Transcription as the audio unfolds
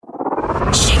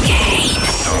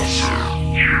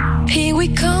Here we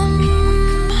come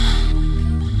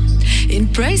in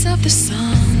praise of the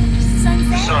sun.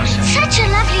 Such a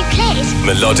lovely place.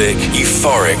 Melodic,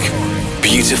 euphoric,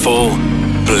 beautiful,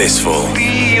 blissful.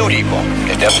 Beautiful.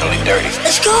 It's definitely dirty.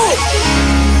 Let's go.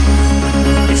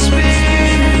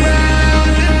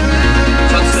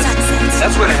 Sunsets.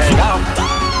 That's where to hang out.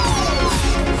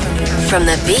 From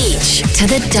the beach to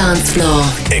the dance floor.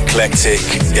 Eclectic,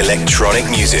 electronic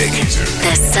music.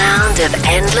 The sound of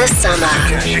endless summer.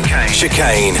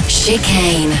 Chicane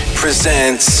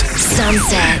presents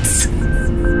Sunsets.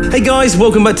 Hey guys,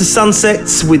 welcome back to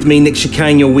Sunsets with me, Nick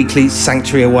Chicane, your weekly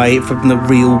sanctuary away from the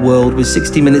real world with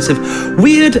 60 minutes of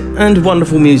weird and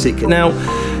wonderful music. Now,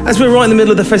 as we're right in the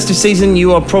middle of the festive season,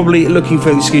 you are probably looking for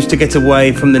an excuse to get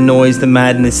away from the noise, the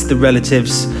madness, the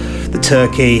relatives, the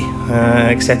turkey,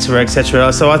 etc.,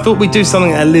 etc. So I thought we'd do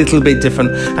something a little bit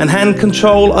different and hand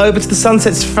control over to the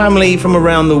Sunsets family from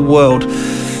around the world.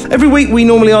 Every week we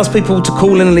normally ask people to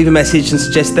call in and leave a message and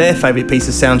suggest their favourite piece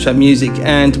of soundtrack music,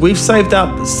 and we've saved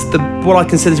up what I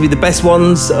consider to be the best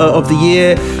ones of the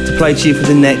year to play to you for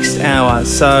the next hour.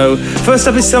 So first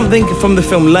up is something from the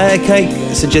film Layer Cake,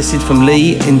 suggested from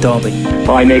Lee in Derby.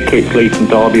 Hi Nick, it's Lee from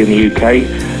Derby in the UK.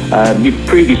 You've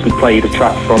previously played a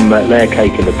track from Layer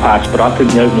Cake in the past, but I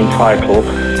think the opening title,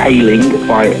 Hailing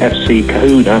by FC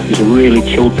Kahuna, is a really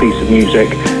chilled piece of music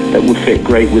that would fit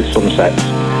great with Sunsets.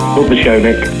 Love the show,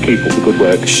 Nick. Keep up the good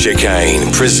work.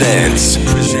 Chicane presents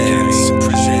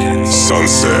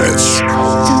Sunsets.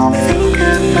 Don't think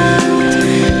about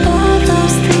all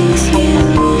those things you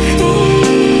feel.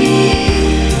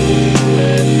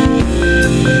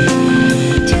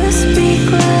 Just be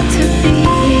glad to be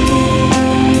here.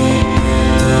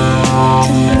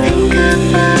 Don't think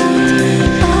about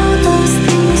all those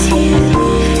things you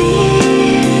feel.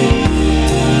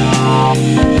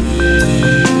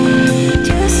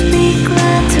 Just be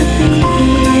glad to be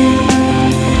here.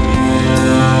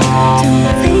 Don't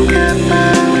think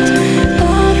about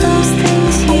all those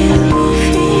things you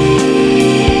feel.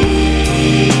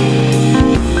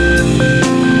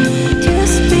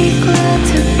 Just be glad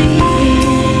to be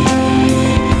here.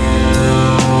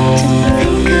 Don't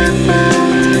think about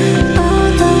all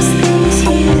those things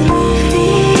you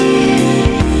feel.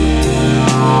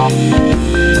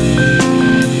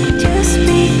 Just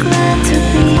be glad to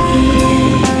be here. Just be glad to be here. Think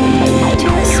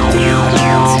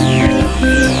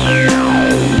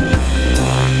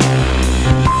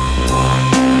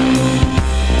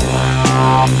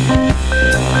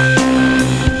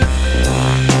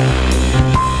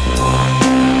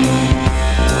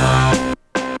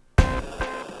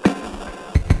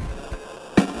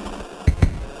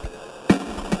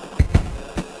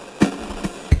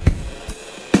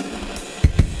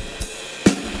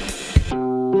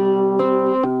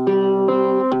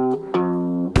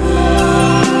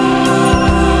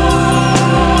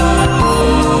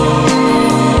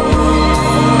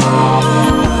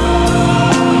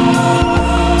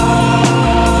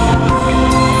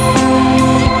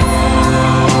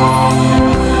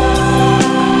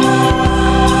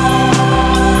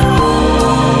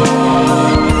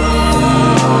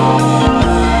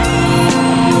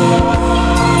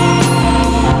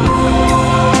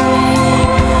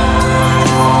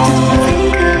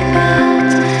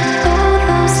about all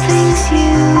those things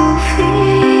you feel.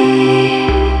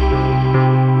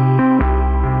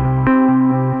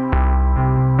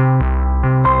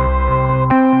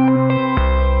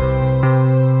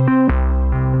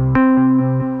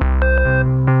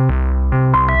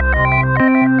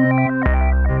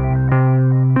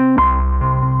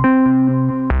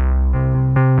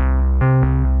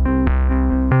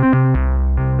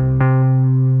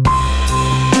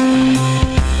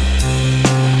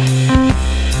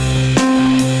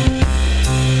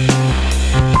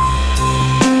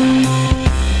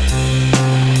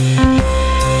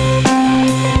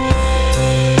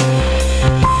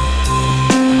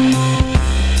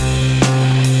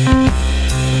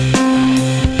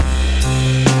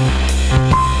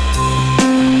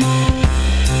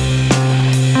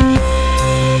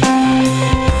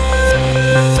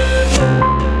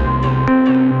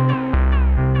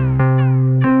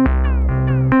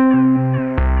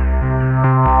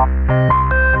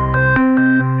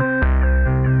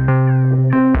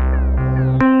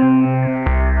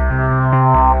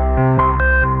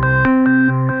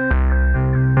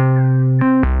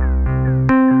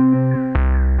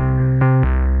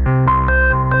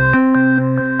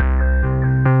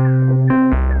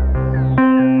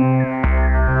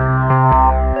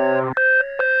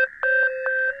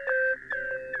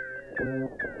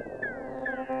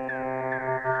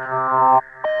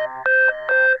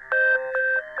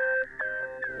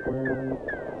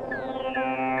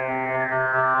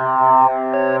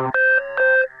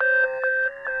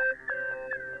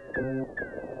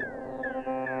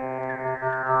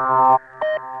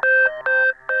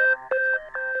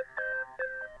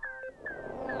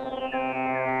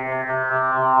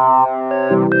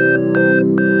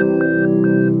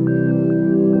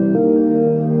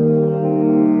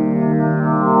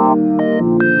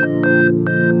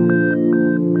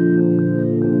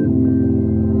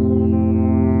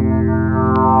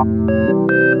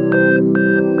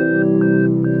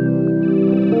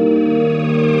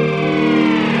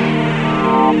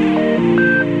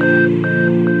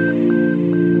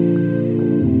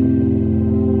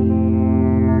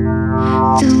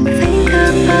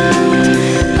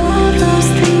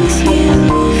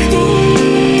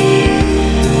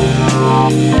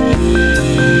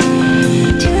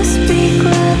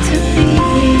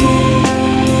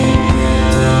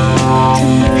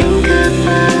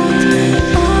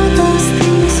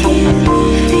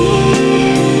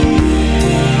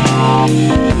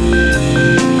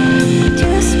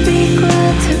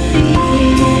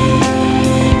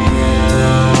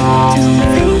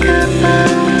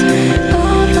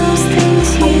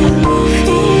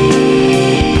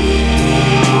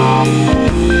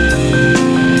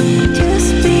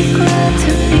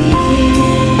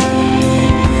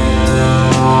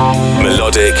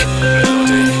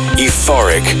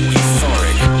 Euphoric.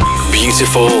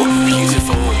 Beautiful.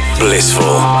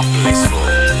 Blissful.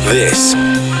 This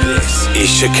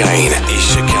is Chicane.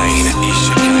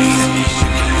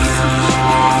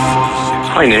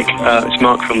 Hi Nick, it's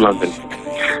Mark from London.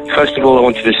 First of all, I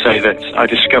wanted to say that I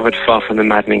discovered Far From the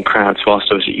Maddening Crowds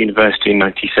whilst I was at university in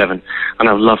 '97, and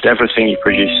I've loved everything you've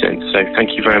produced since, so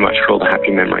thank you very much for all the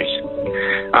happy memories.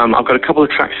 I've got a couple of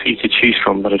tracks for you to choose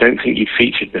from that I don't think you've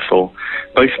featured before,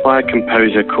 both by a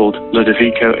composer called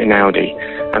Ludovico Einaudi,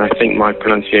 and I think my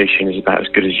pronunciation is about as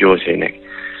good as yours here, Nick.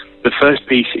 The first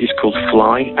piece is called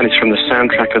Fly, and it's from the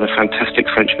soundtrack of the fantastic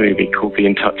French movie called The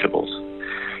Untouchables.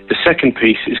 The second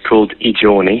piece is called I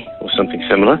Giorni, or something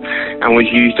similar, and was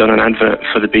used on an advert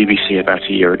for the BBC about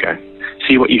a year ago.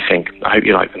 See what you think. I hope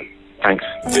you like them. Thanks.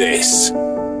 This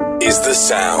is the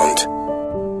sound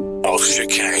of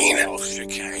Chicane.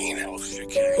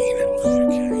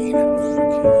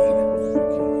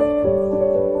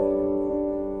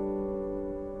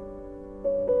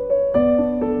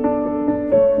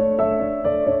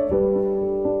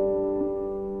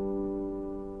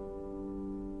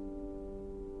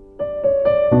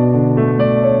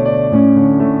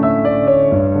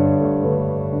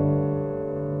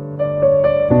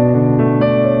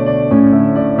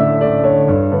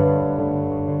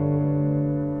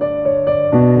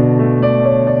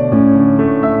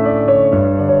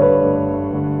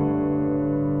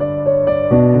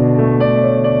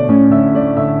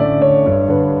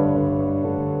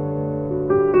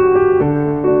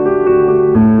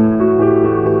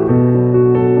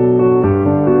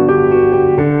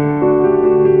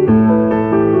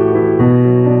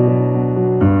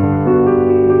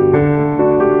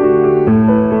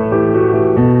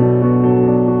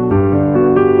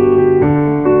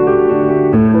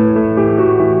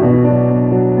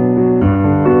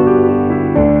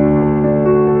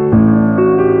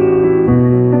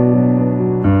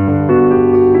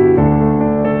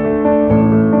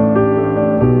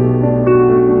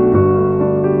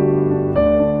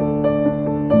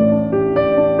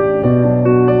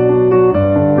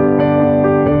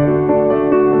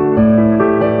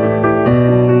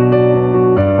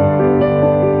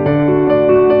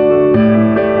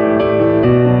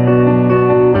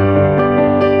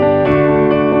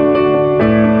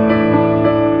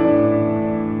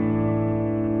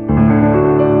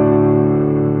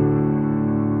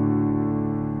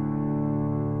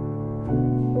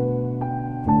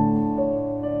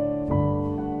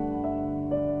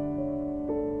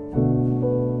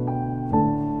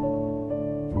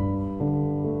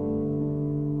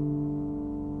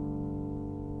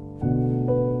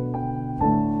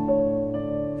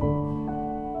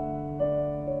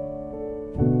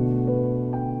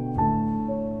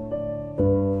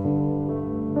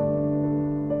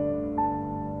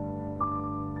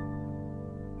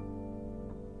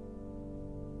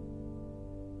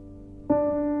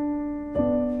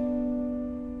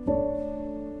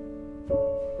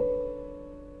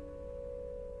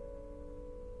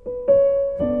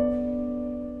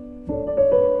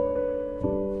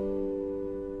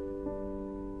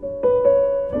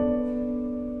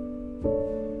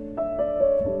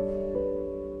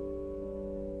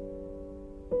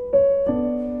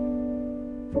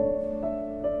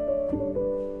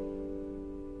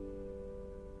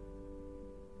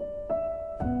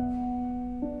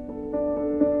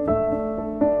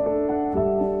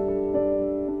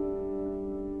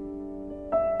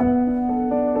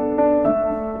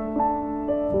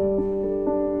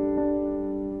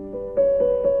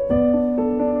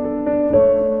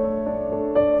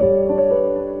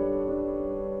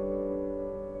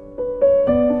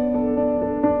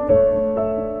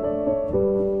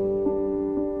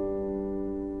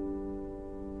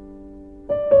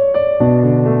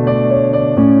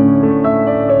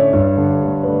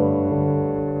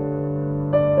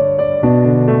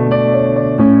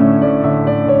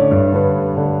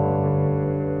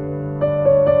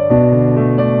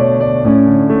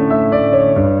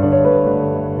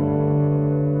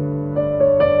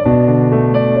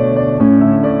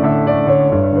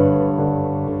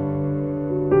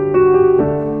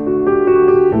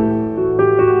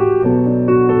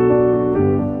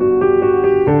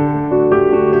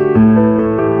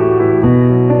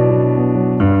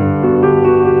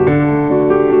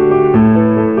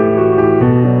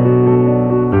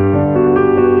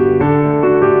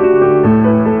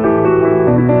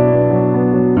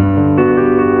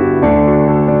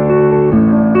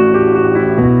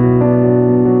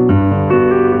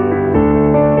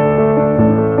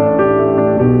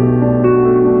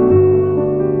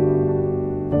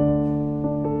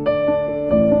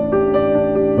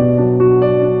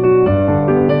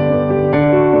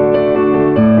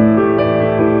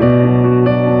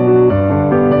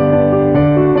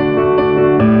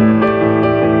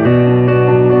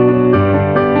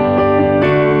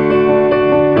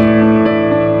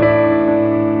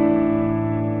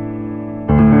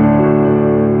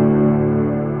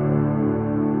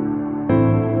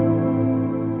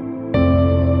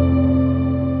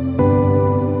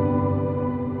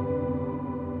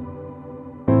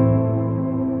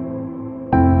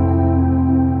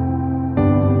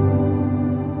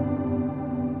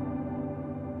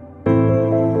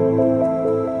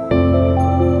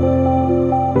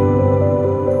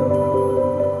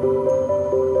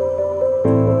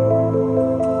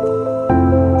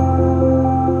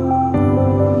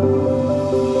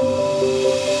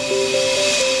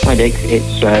 Hi Nick,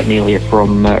 it's Neil here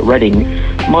from Reading.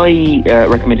 My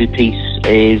recommended piece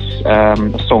is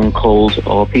a song called,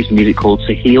 or a piece of music called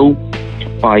To Heal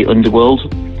by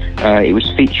Underworld. It was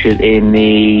featured in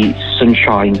the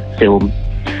Sunshine film.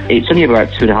 It's only about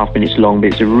 2.5 minutes long,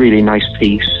 but it's a really nice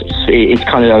piece. It's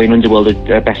kind of, I mean, Underworld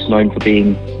are best known for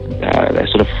being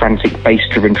sort of frantic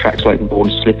bass-driven tracks like Born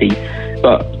Slippy,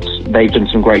 but they've done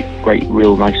some great,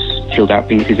 real nice chilled-out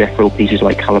pieces, ethereal pieces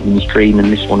like Caliban's Dream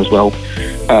and this one as well.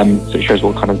 So it shows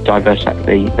what kind of diverse act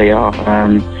they are.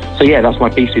 So yeah, that's my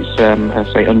piece. It's, I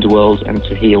say, Underworld and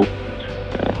To Heal.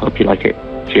 Hope you like it.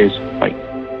 Cheers. Bye.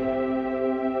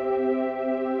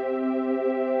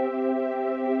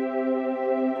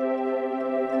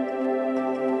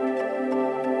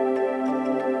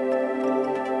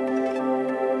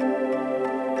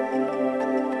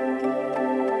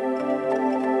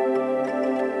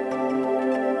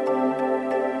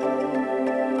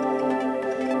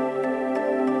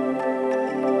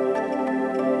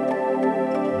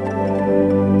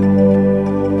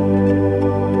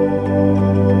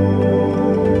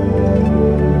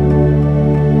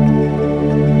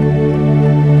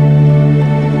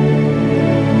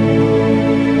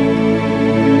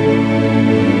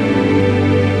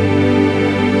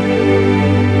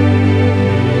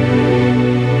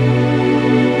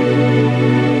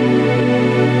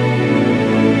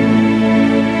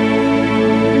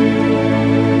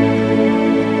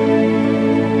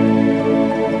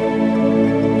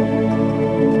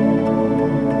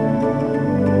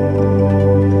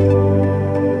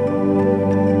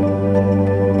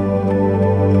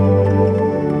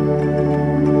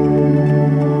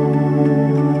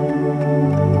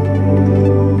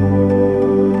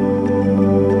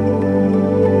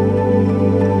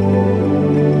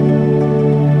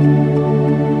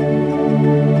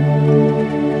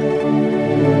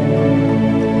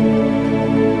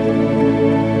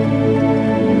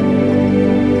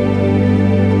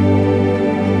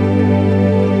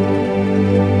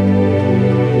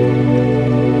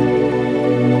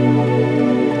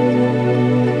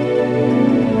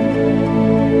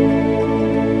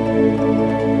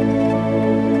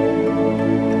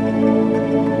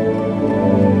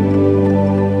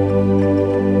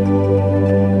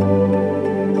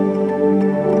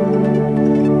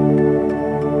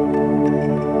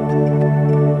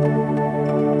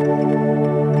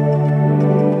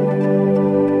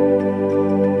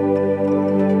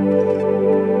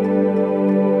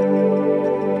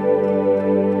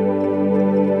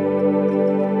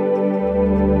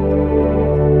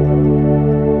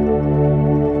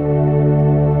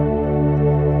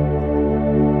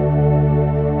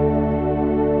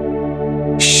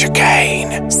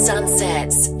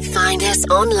 Sunsets. Find us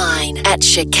online at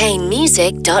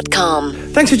chicanemusic.com.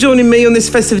 Thanks for joining me on this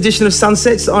festive edition of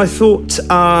Sunsets. I thought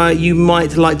you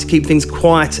might like to keep things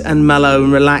quiet and mellow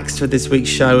and relaxed for this week's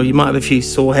show. You might have a few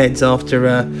sore heads after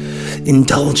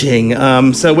indulging.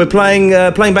 So we're playing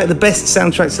back the best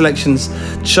soundtrack selections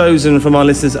chosen from our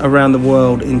listeners around the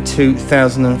world in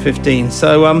 2015.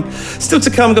 So still to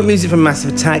come, we've got music from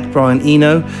Massive Attack, Brian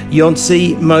Eno,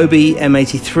 Yonsei, Moby,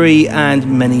 M83, and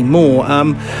many more.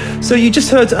 So you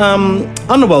just heard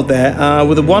Underworld there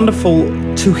with a wonderful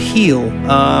To Heal,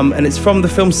 and it's from the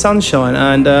film Sunshine,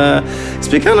 and it's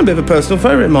become a bit of a personal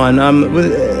favourite of mine,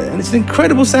 and it's an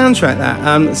incredible soundtrack,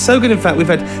 that. So good, in fact, we've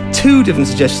had 2 different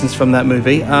suggestions from that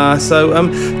movie, so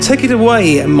take it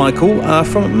away, Michael,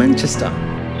 from Manchester.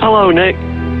 Hello, Nick.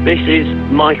 This is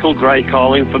Michael Gray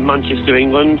calling from Manchester,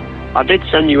 England. I did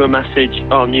send you a message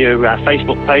on your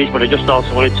Facebook page, but I just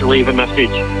also wanted to leave a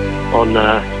message on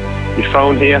your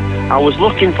phone here. I was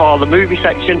looking for the movie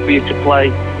section for you to play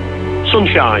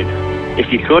Sunshine,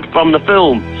 if you could, from the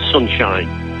film Sunshine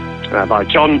by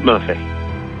John Murphy,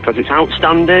 because it's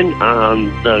outstanding,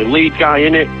 and the lead guy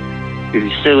in it,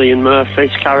 who's Cillian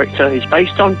Murphy's character, is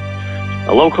based on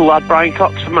a local lad, Brian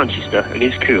Cox from Manchester, and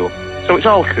he's cool. So it's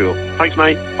all cool. Thanks,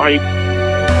 mate. Bye.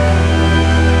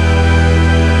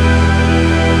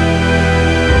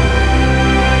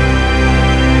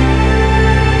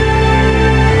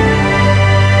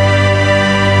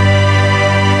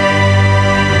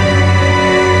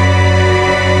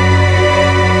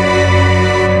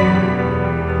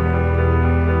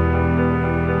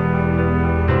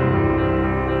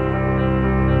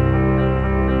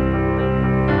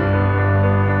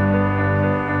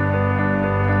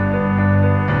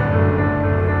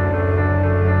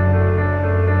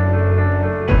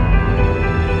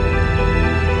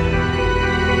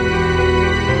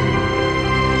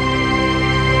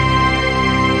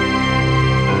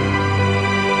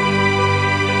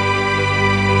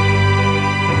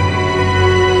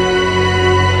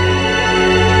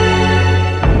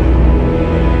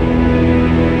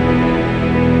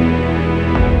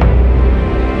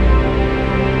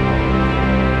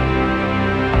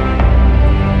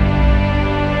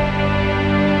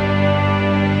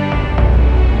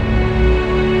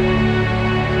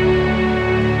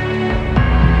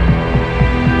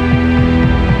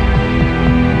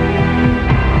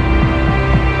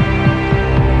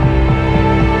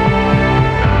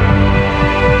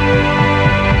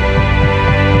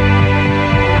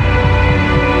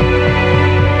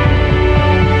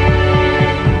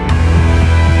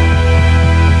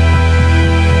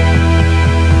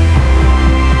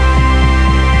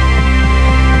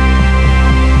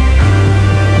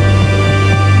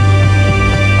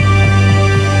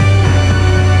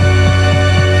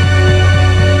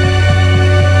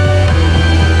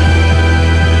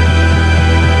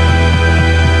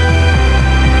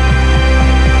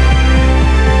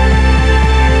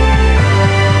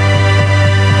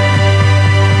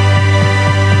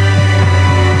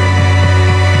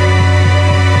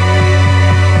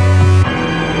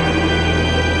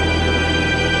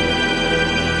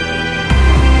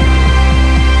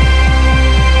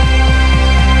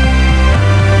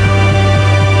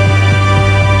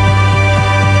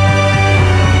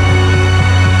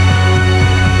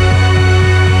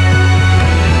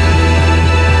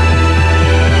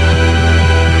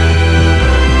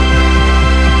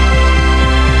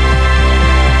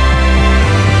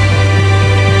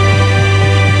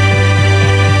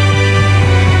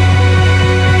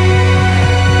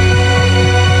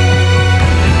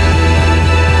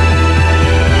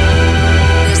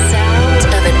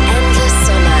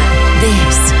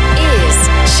 This is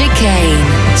Chicane.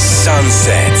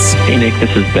 Sunsets. Hey Nick,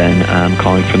 this is Ben. I'm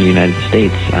calling from the United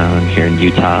States. I'm here in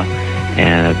Utah,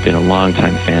 and I've been a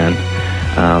long-time fan.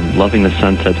 Loving the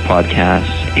Sunsets podcast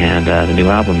and the new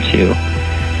album too.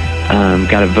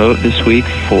 Got a vote this week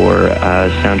for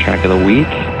soundtrack of the week.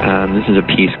 This is a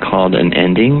piece called An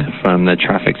Ending from the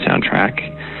Traffic soundtrack.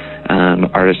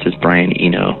 Artist is Brian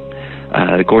Eno.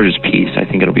 A gorgeous piece. I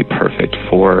think it'll be perfect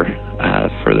for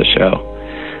the show.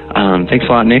 Thanks a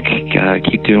lot, Nick.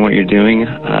 Keep doing what you're doing.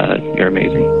 You're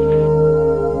amazing.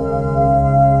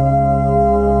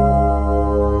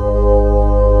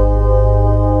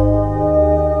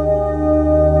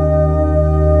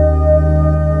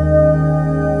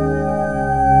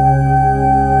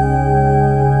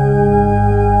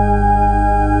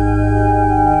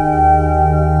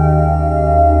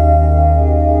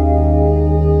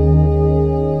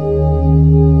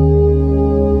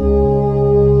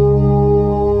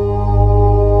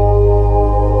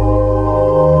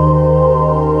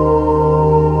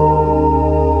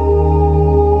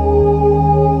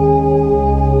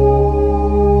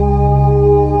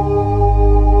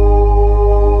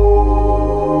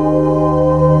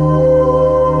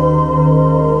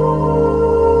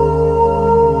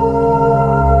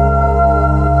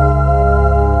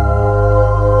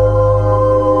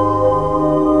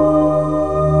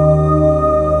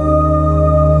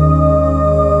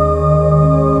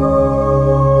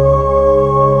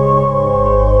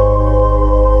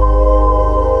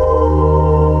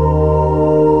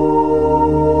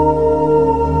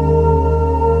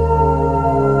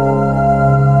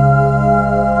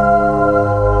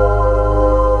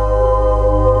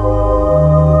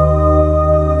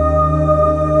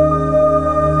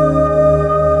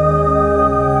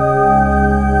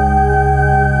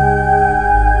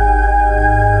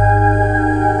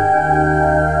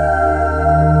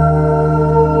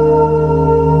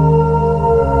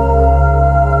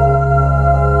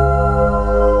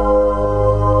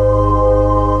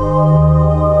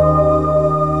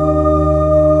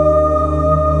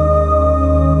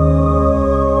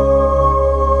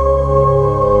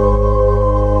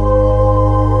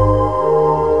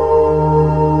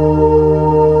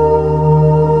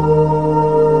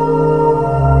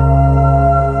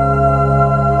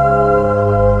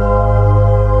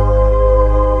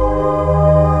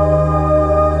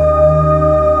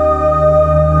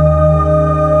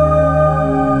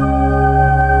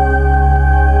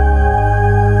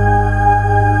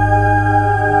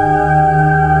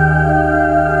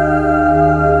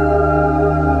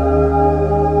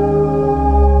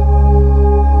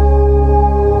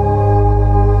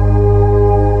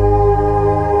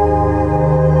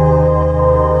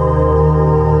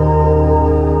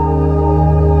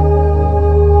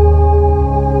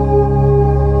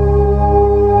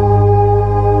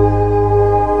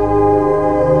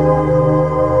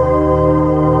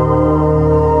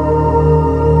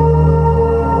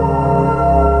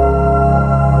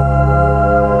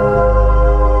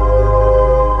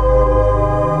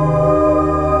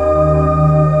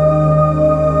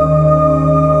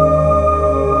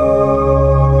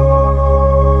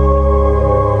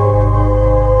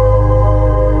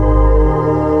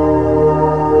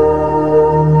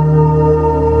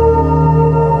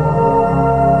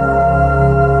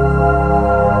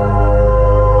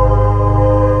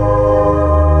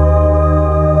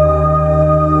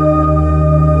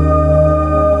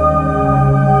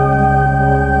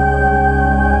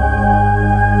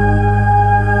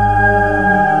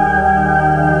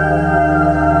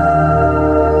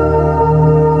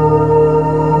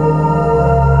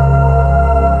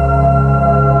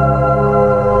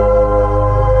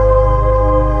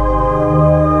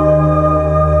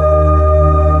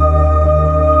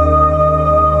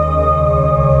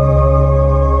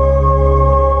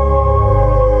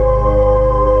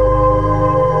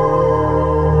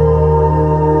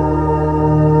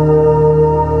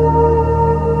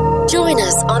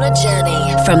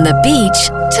 From the beach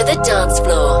to the dance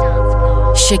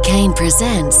floor, Chicane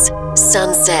presents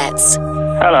Sunsets.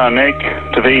 Hello, Nick.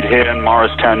 David here in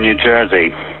Morristown, New Jersey.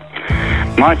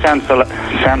 My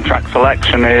soundtrack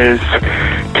selection is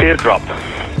Teardrop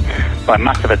by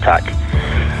Massive Attack,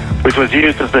 which was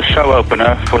used as the show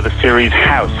opener for the series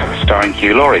House, starring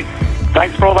Hugh Laurie.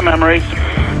 Thanks for all the memories.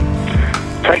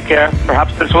 Take care.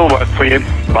 Perhaps this will work for you.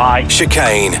 Bye.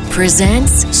 Chicane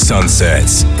presents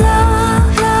Sunsets.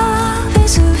 Love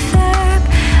is a verb.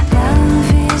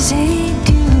 Love is a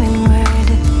doing word.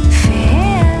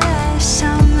 Feel as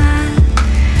someone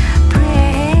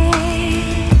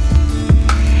pray.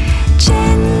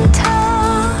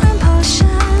 Gentle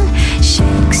impulsion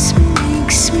shakes me,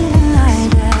 makes me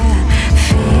lighter.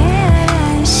 Feel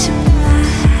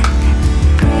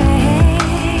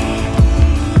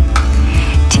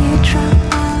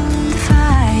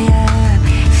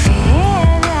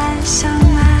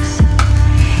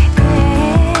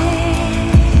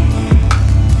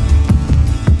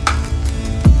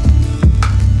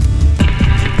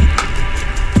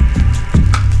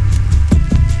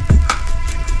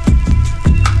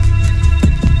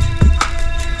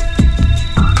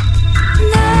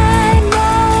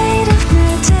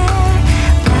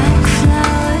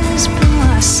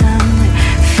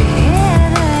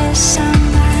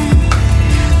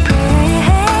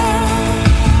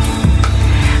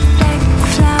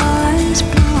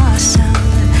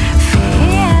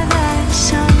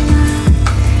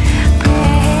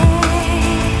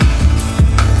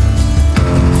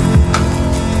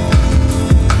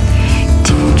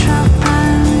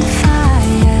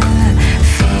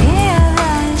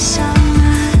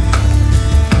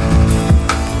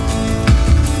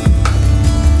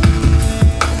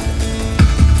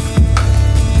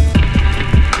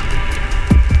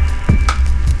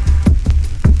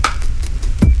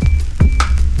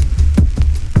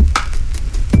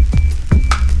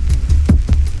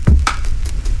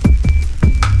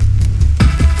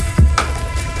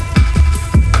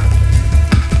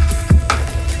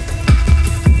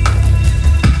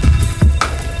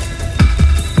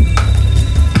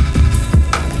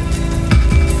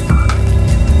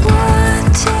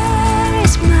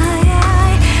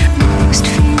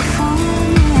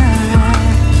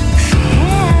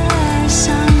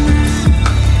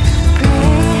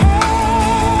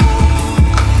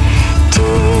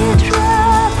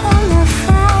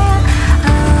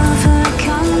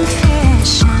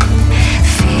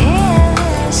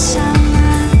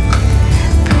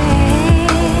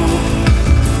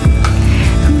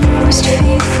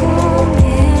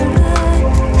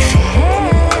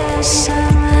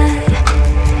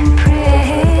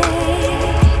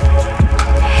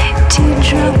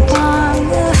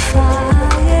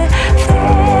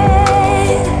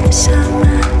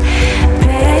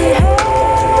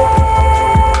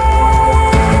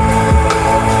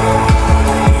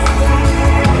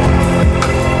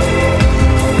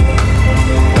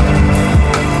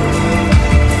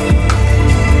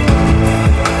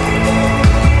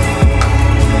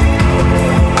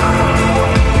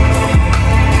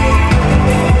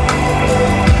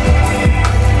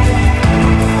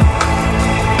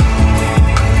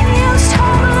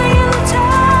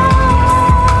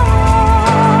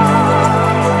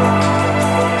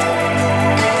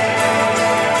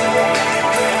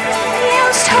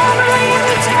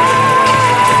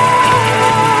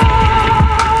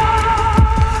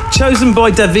chosen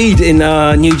by David in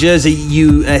New Jersey,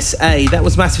 USA. That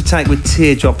was Massive Attack with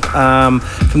Teardrop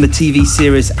from the TV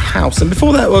series House. And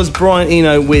before that was Brian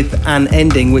Eno with An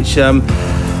Ending, which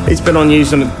it's been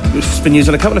used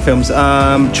on a couple of films.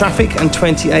 Traffic and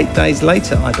 28 Days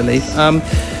Later, I believe.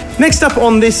 Next up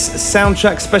on this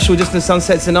soundtrack special Just in the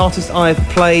Sunsets, an artist I have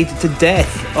played to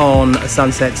death on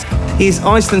Sunsets. He is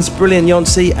Iceland's brilliant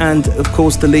Jonsi and, of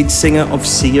course, the lead singer of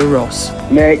Sia Ross.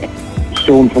 Nick,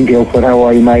 Sean from Guildford, how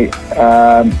are you, mate?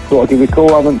 Thought I'd give you a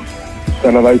call. I haven't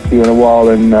said hello to you in a while,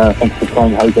 and thanks for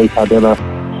playing Jose Padilla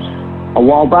a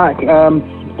while back. A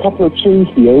couple of tunes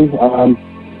for you.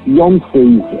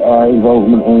 Jonsi's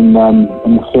involvement in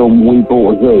the film We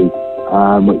Bought a Zoo,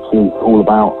 which is all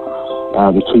about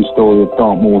the true story of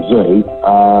Dartmoor Zoo,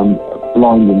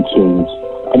 blinding tunes.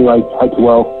 Anyway, hope you're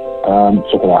well.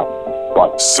 Check it out.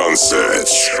 Bye. Sunset.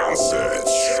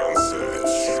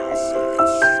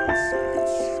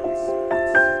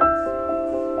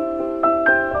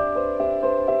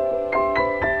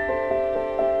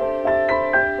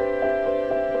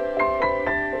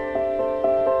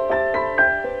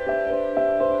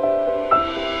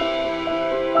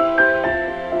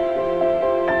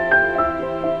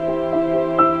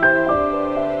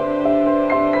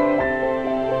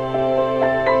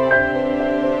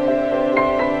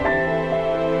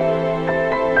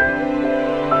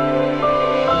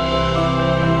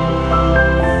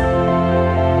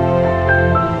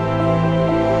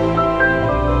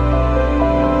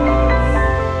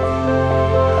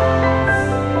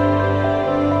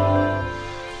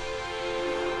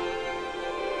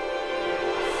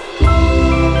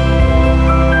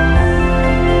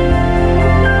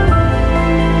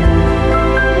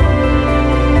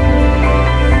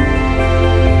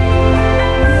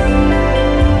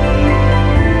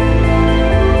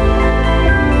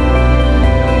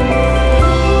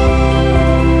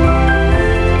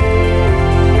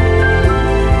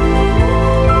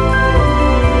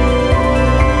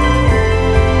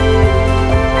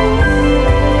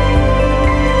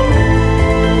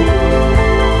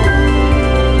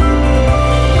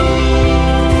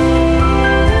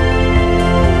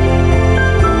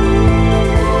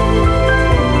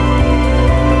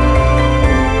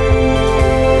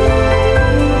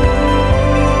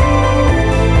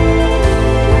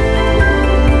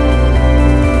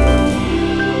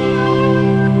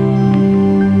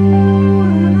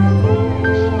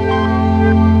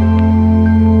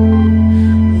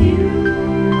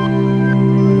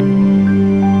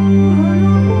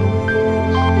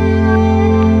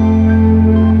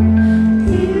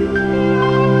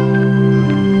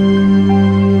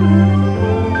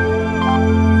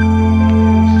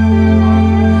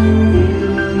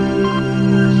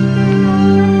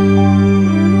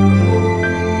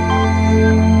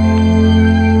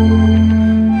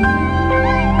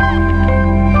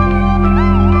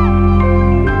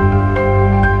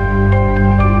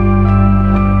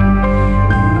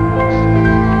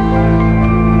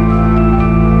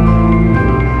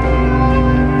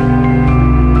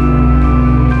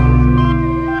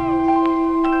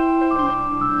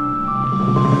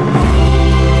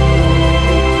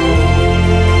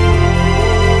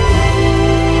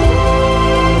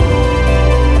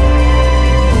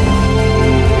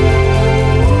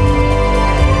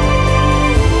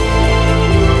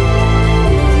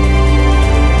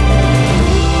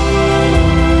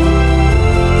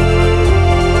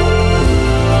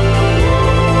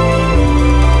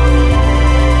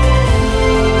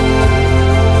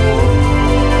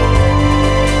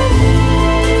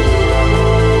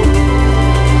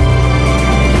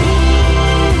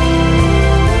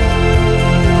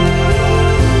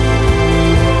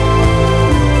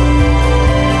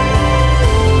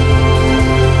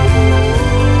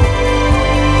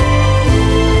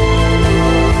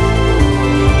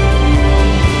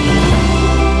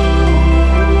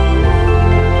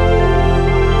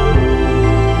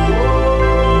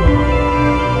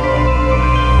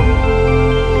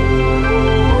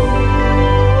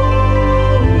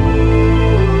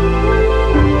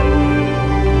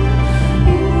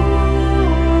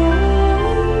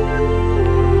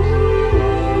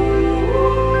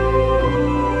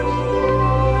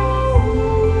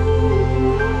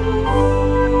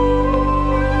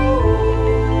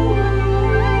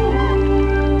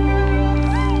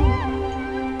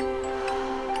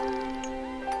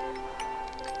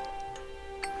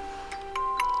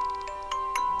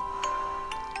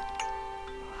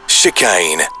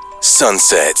 Chicane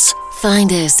Sunsets.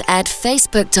 Find us at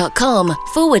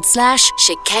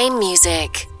facebook.com/Chicane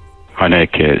Music. Hi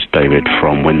Nick, it's David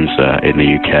from Windsor in the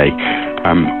UK.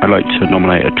 I'd like to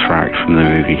nominate a track from the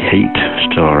movie Heat,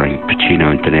 starring Pacino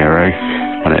and De Niro.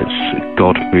 and it's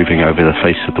God Moving Over the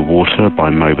Face of the Water by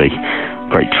Moby.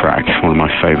 Great track, one of my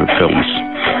favourite films.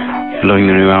 Loving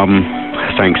the new album.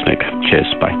 Thanks, Nick. Cheers,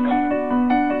 bye.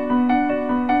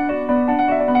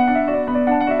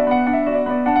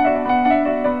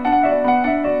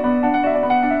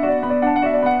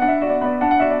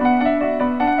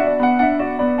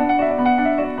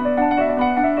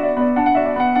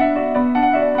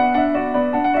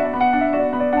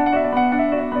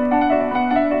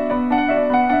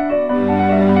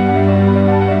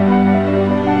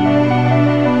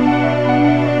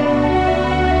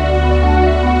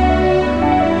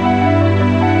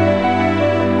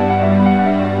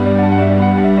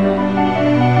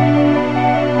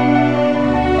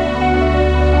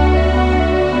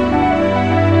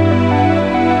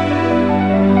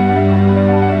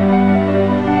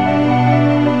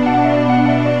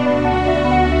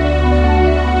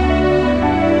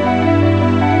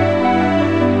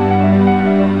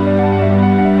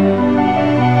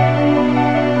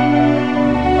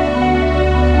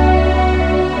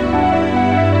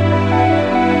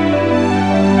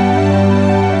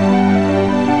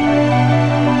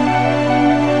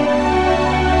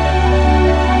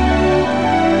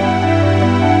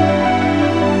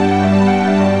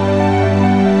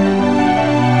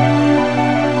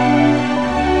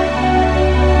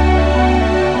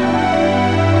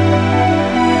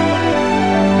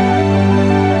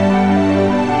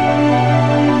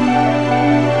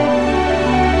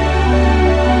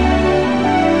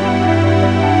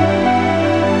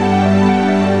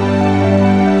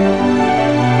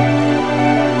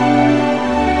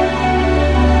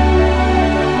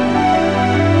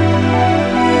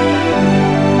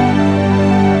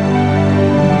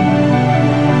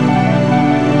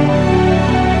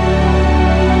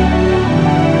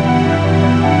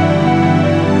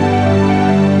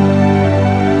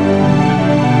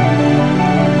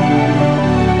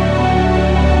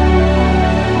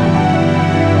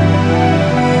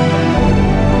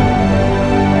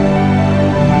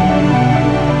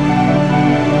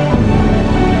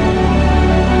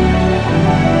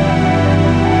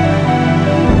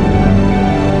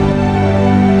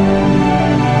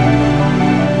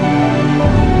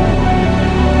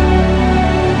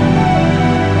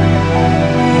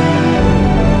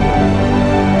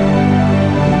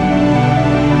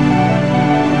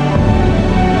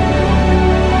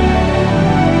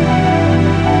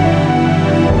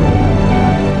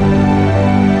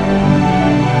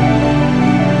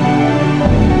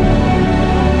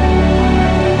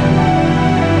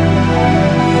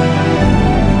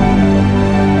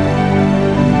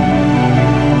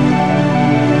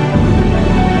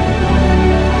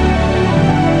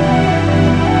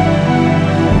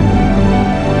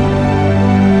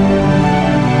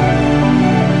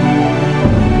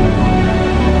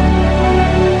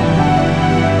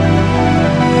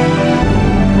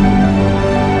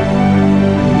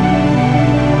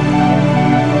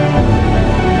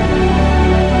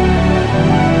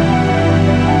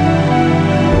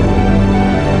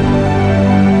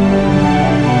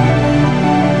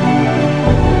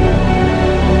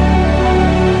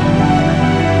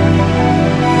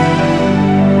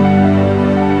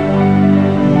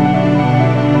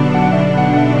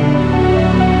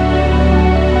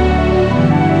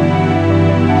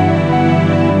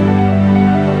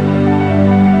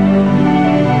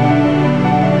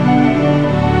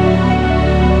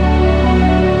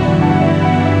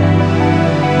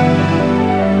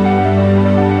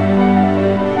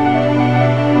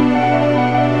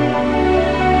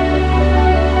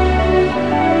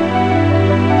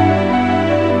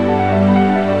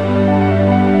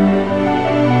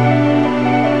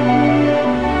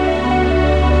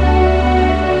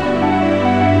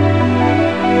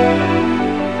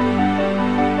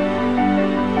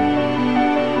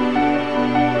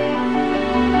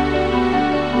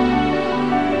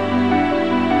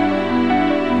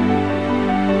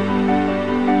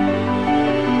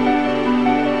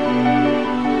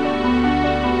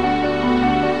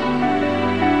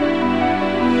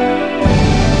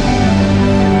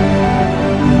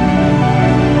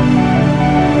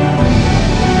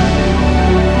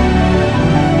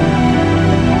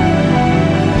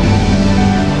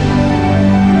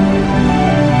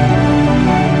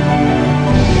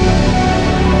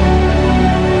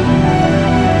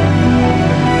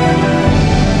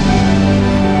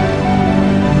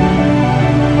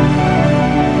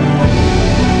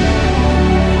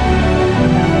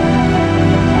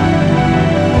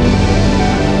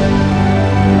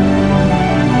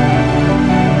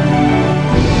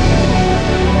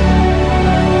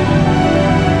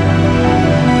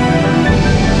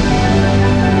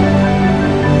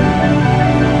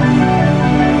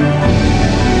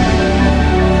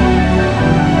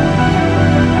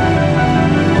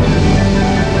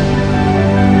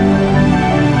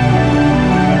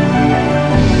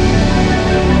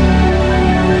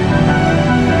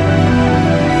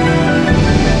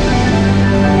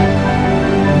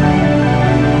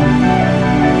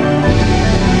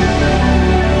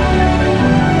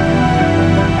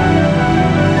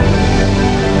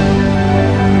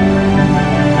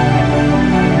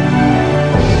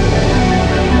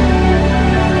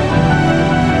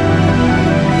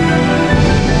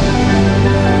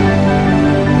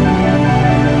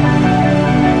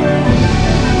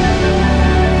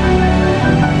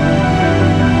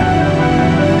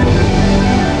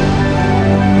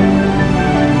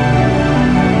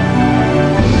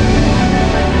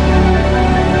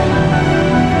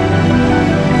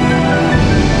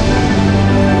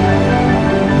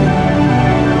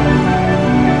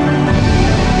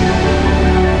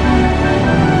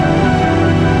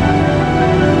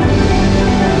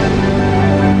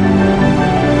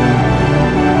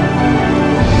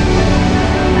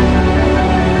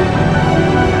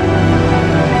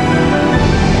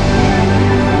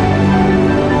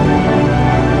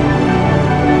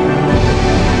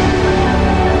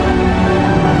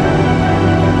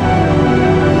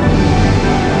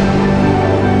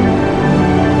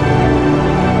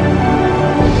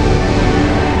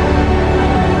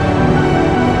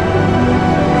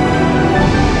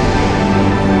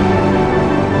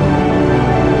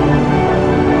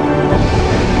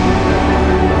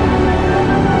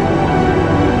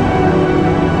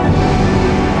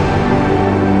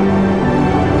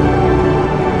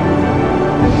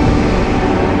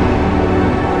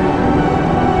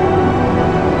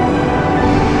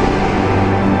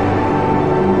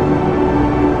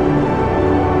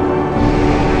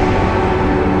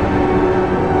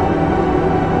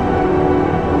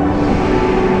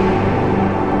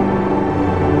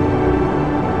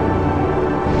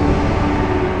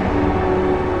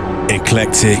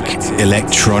 eclectic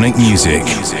electronic music.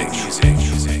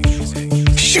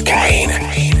 Chicane.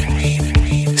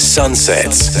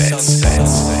 Sunsets.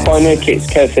 Hi Nick, it's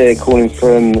Kev here calling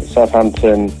from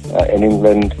Southampton in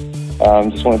England.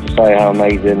 Just wanted to say how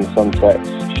amazing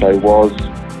Sunsets show was.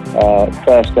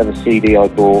 First ever CD I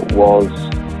bought was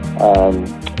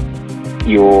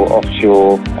your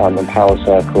Offshore and Power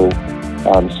Circle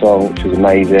song, which was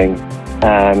amazing.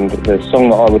 And the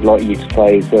song that I would like you to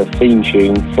play is the theme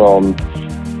tune from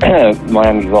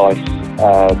Miami Vice,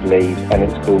 I believe, and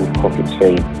it's called Crockett's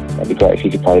Theme. That'd be great if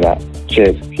you could play that.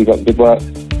 Cheers. Keep up the good work.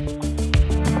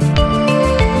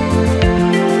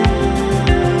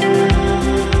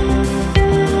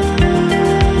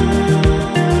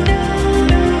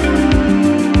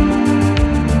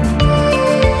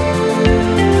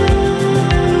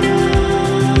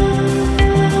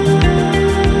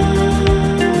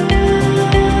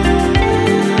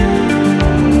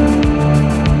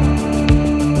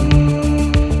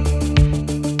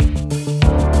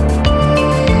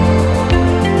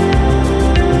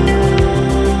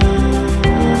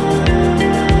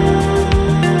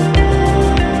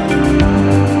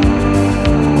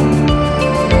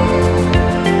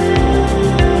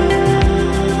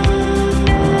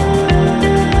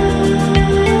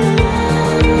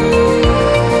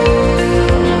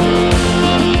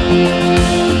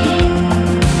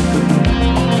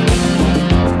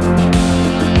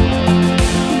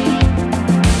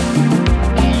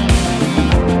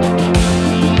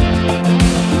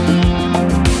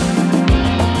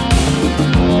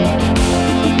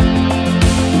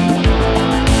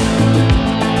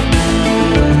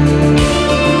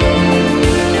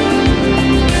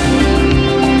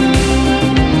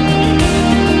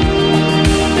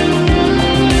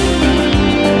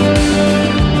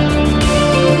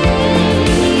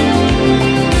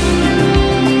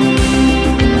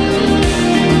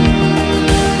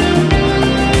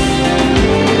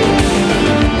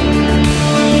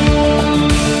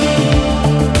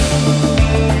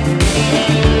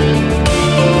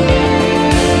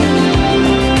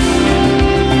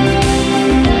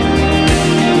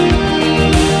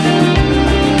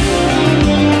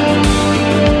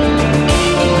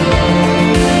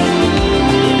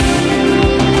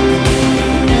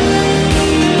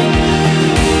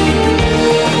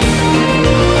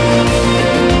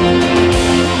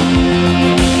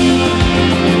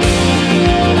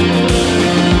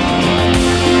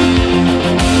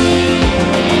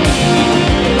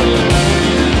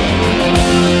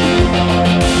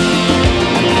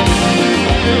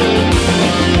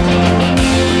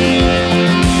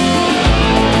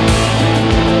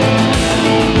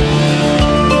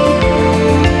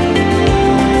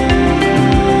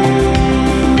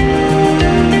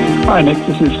 Hi Nick,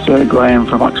 this is Graham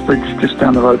from Uxbridge, just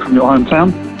down the road from your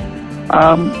hometown.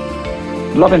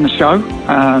 Loving the show,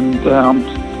 and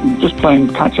I'm just playing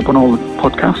catch up on all the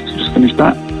podcasts, just finished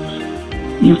that.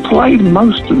 You've played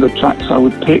most of the tracks I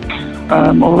would pick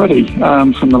already,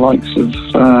 from the likes of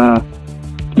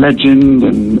Legend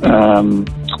and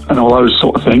all those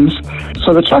sort of things.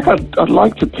 So the track I'd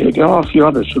like to pick, there are a few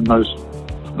others from those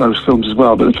films as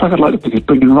well, but the track I'd like to pick is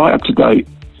bringing right up to date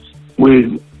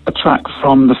with a track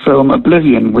from the film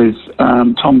Oblivion with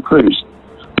Tom Cruise.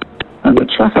 And the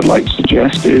track I'd like to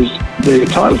suggest is the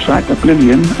title track,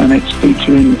 Oblivion, and it's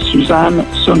featuring Suzanne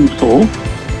Sunfall,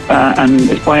 and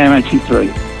it's by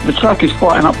M83. The track is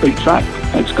quite an upbeat track.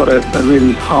 It's got a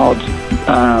really hard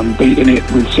beat in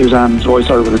it with Suzanne's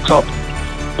voice over the top.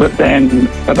 But then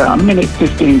about a minute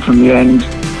 15 from the end,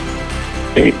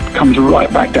 it comes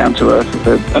right back down to earth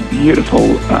with a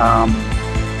beautiful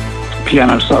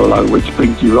piano solo, which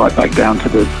brings you right back down to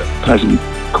the pleasant,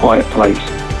 quiet place.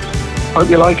 Hope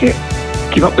you like it.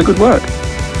 Keep up the good work.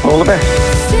 All the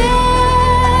best.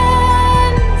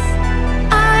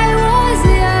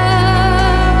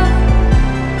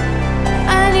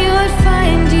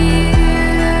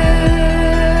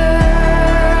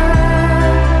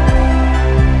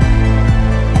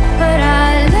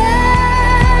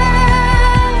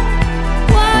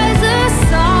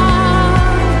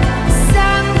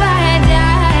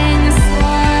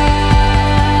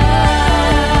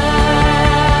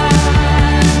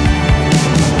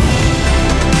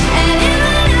 And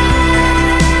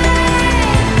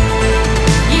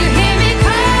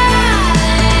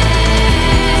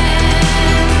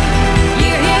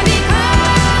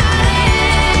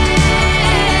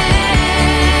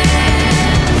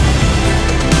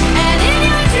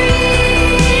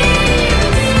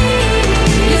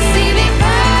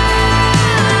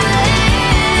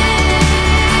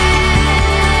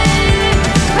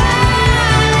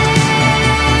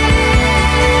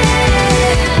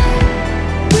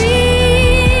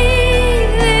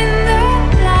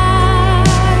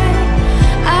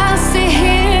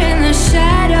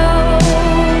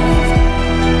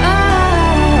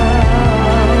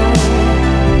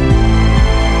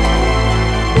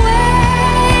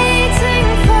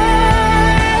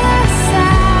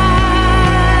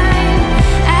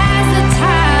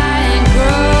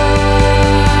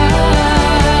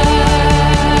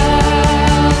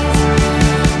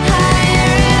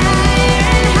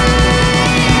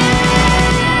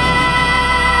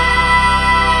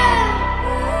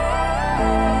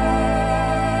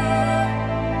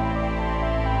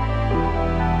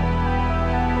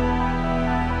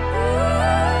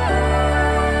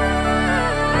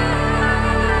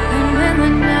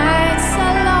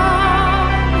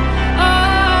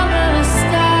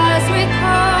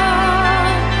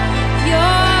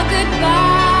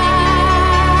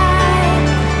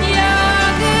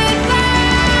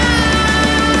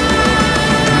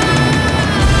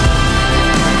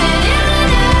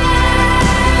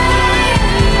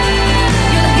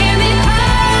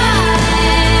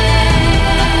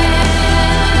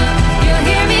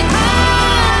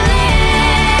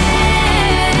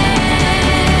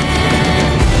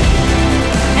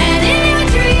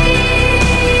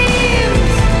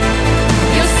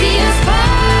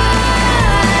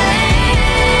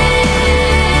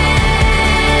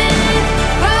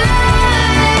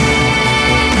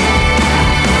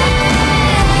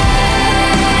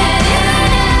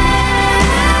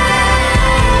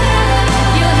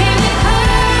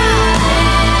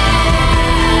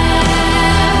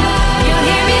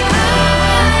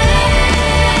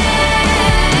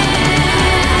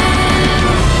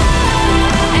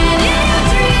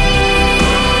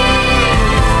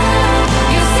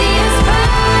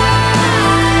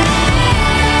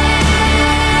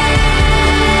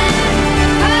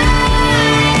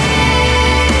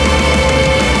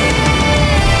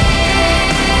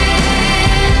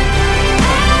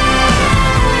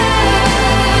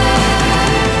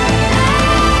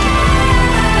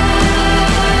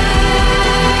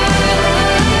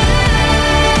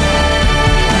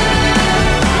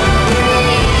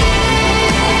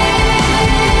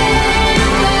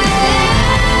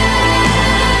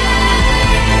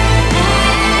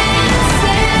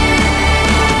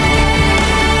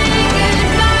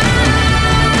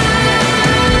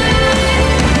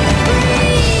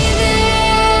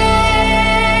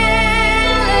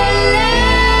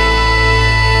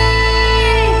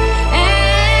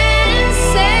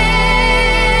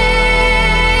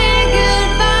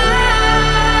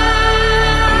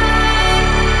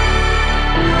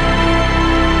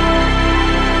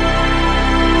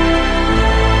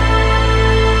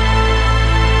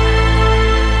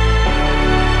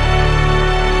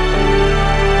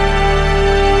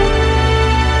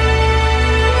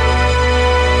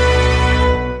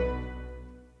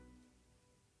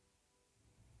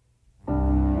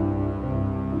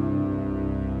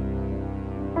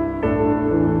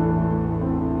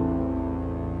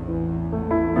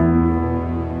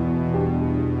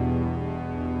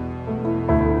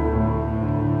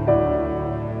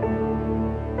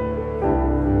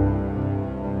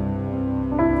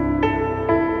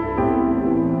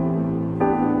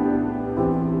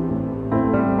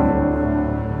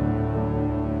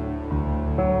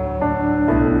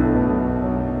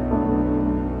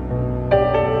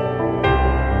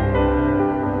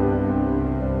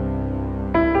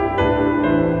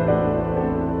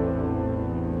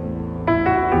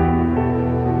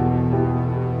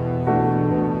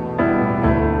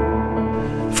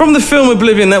From the film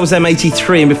Oblivion, that was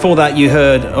M83, and before that you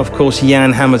heard, of course,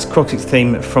 Jan Hammer's Crockett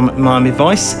theme from Miami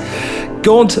Vice.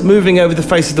 God Moving Over the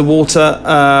Face of the Water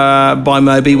by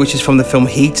Moby, which is from the film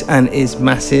Heat and is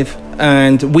massive.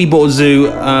 And We Bought a Zoo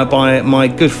by my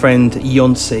good friend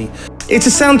Yonsei. It's a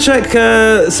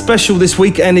soundtrack special this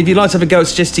week, and if you'd like to have a go at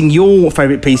suggesting your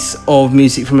favourite piece of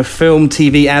music from a film,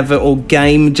 TV, advert or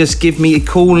game, just give me a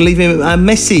call and leave me a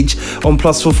message on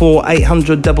 +44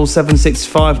 800 776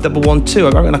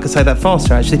 5112. I reckon I could say that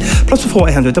faster actually. +44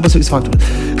 800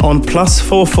 776 on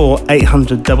 +44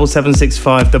 800 776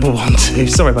 5112.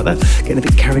 Sorry about that, getting a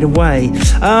bit carried away.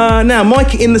 Now,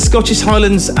 Mike in the Scottish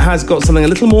Highlands has got something a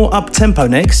little more up-tempo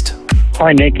next.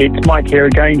 Hi Nick, it's Mike here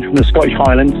again from the Scottish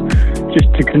Highlands.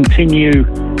 Just to continue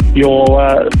your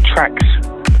tracks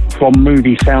from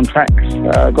movie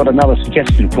soundtracks, I've got another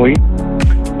suggestion for you.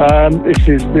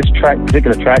 This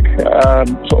particular track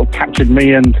sort of captured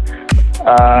me, and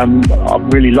I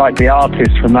really liked the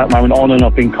artist from that moment on, and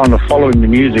I've been kind of following the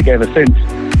music ever since.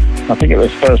 I think it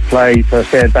was first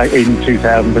aired back in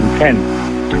 2010.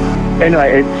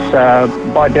 Anyway, it's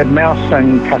by Deadmau5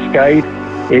 and Cascade.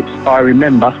 It's I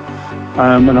Remember.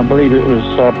 And I believe it was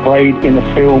played in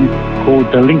a film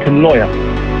called The Lincoln Lawyer.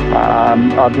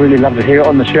 I'd really love to hear it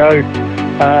on the show.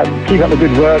 Keep up the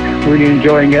good work, really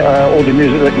enjoying all the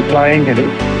music that you're playing, and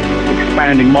it's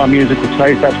expanding my musical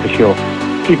taste, that's for sure.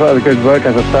 Keep up the good work,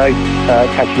 as I say.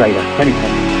 Catch you later. Many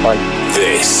thanks. Bye.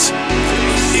 This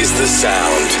is the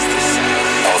sound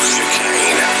of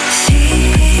Chicane.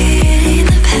 Feeling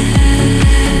the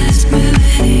past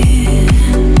moving in.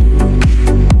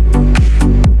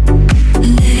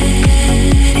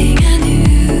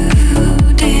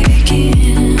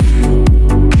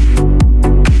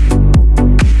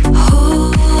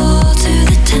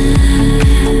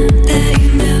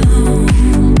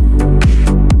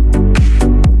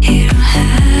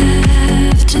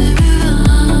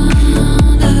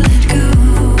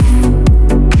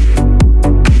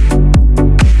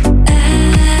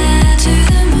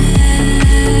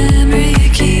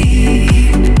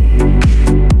 Keep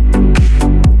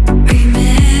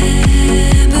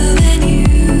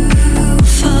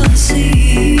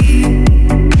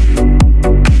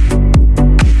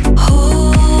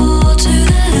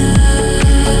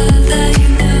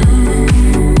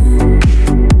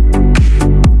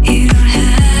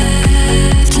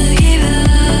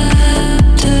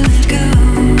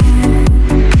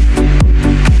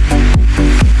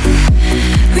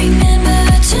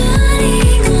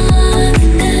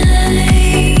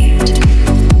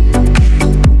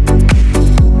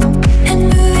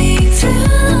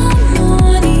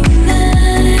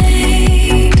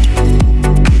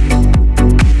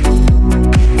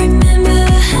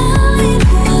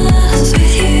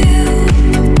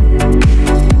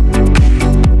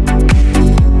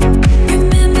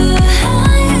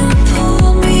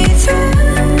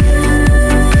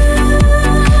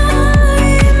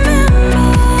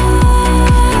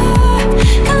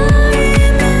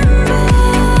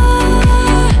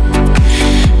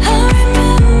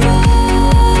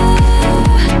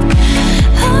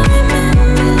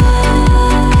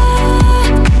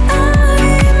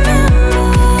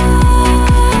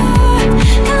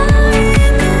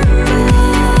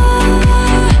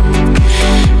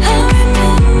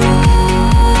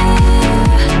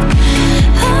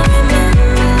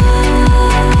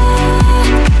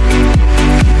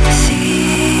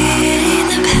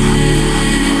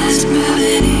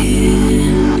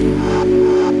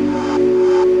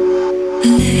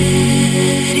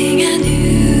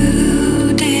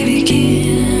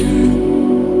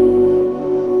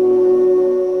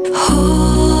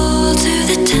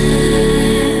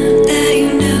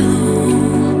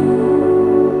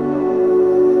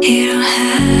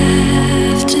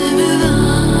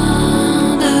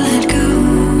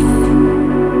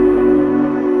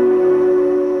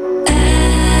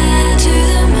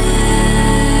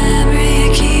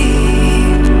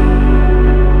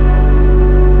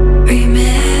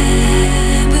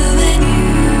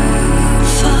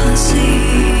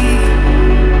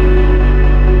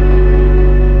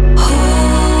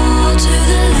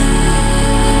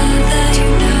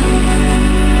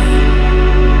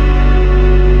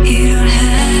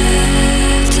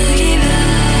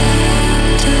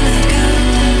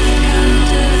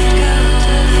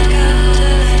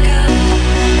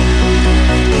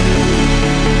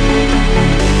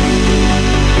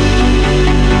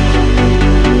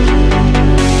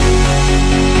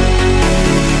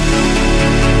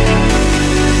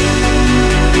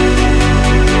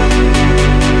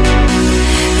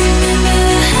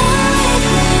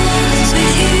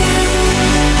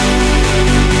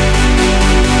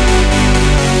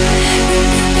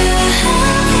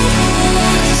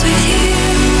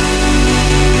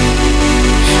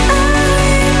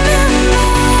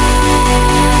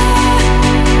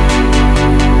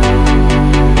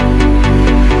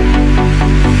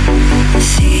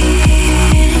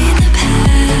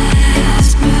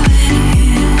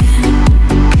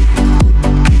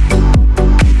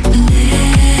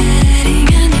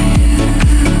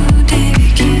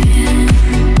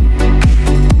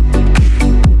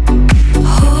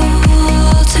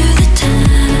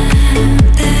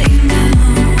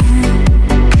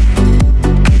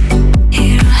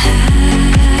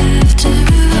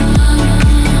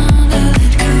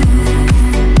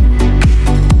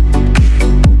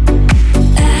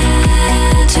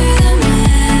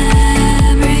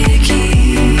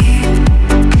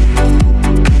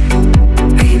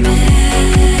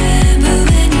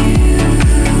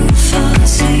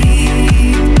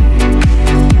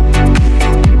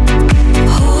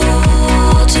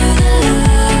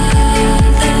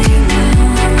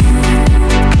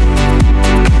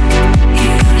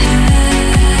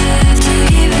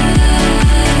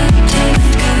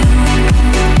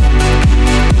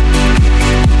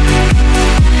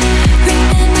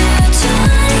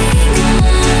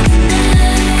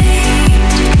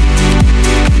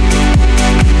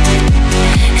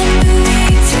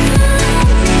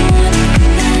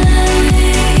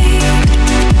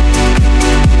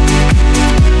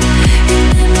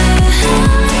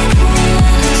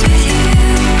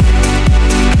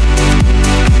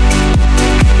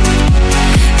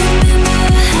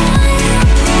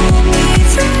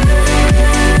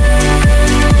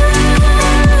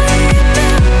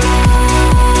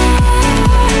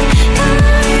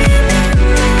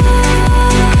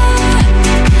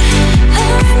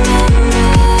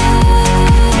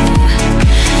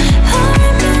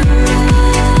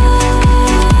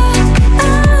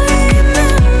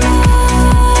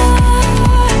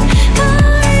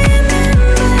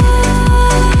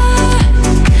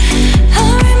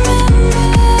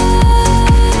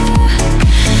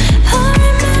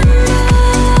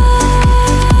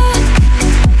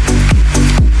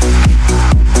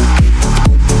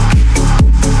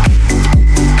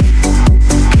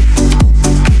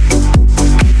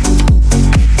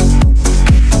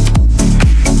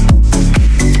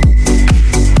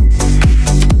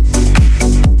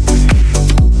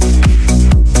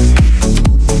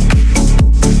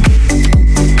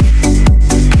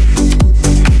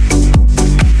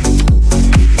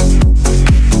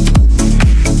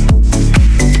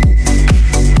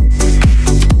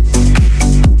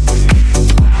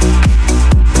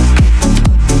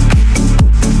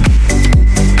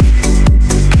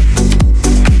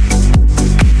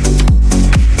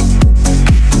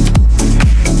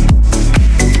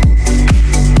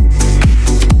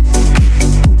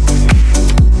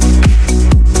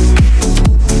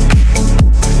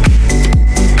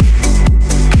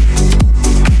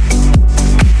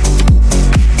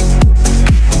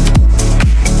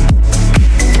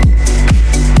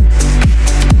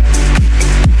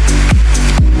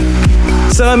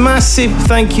massive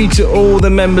thank you to all the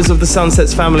members of the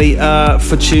Sunsets family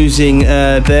for choosing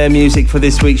their music for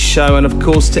this week's show, and of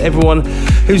course to everyone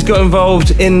who's got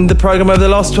involved in the programme over the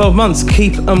last 12 months.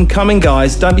 Keep them coming,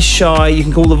 guys. Don't be shy. You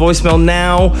can call the voicemail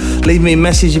now. Leave me a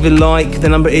message if you like. The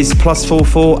number is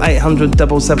 +44 800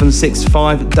 776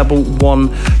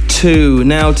 5112.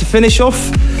 Now, to finish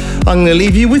off, I'm going to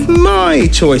leave you with my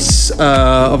choice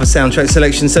of a soundtrack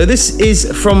selection. So this is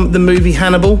from the movie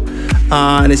Hannibal,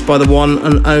 and it's by the one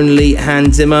and only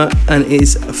Hans Zimmer, and it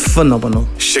is phenomenal.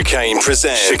 Chicane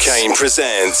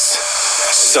presents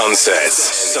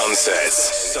Sunsets.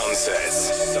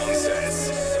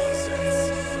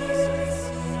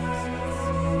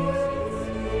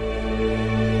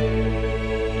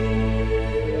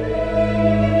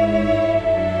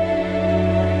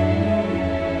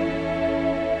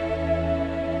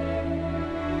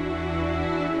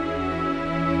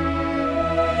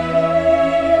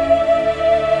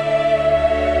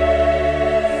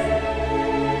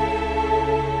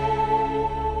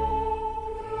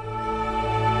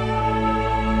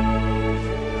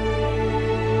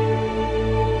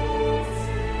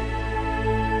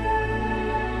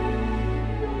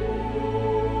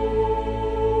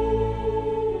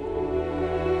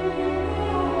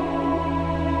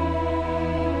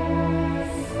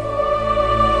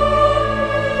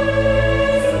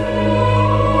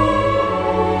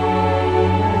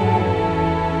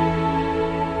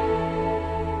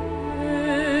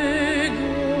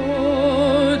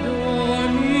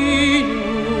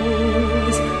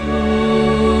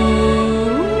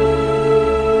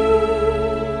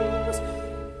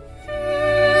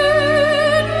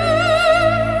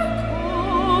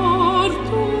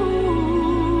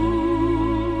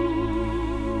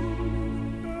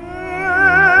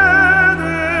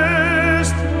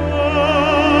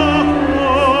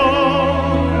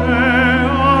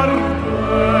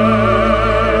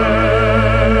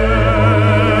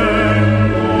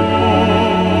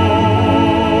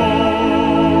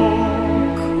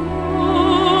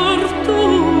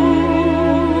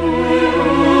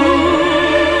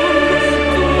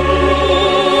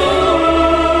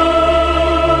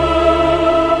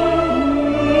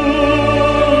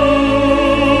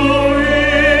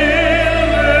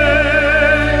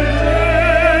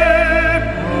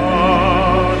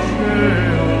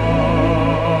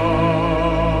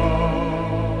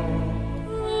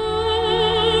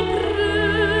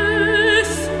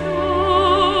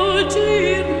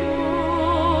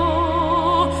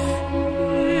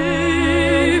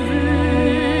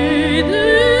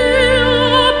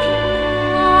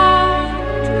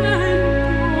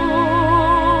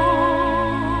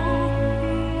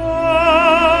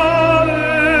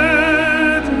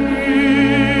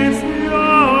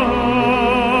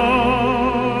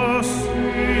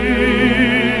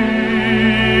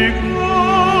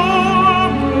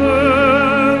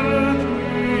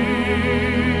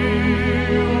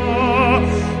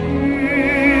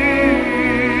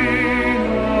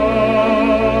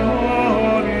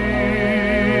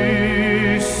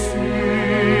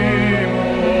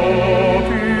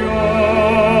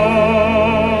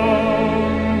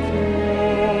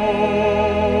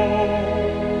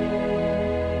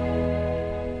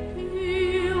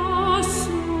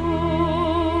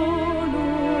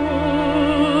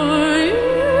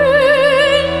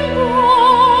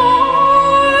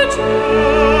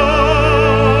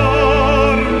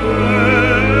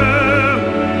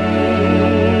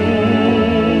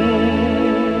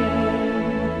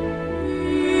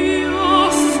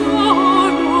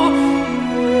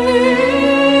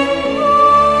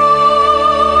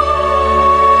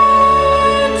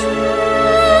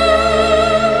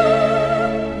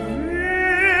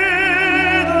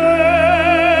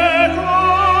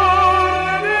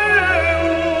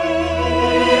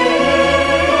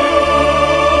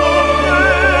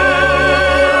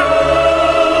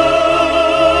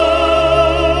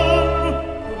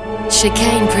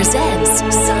 Chicane presents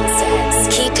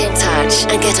Sunsets. Keep in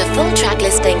touch and get a full track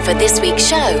listing for this week's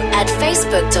show at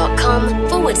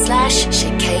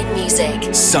facebook.com/Chicane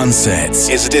Music. Sunsets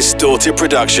is a Distorted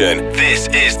production. This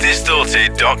is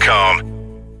distorted.com.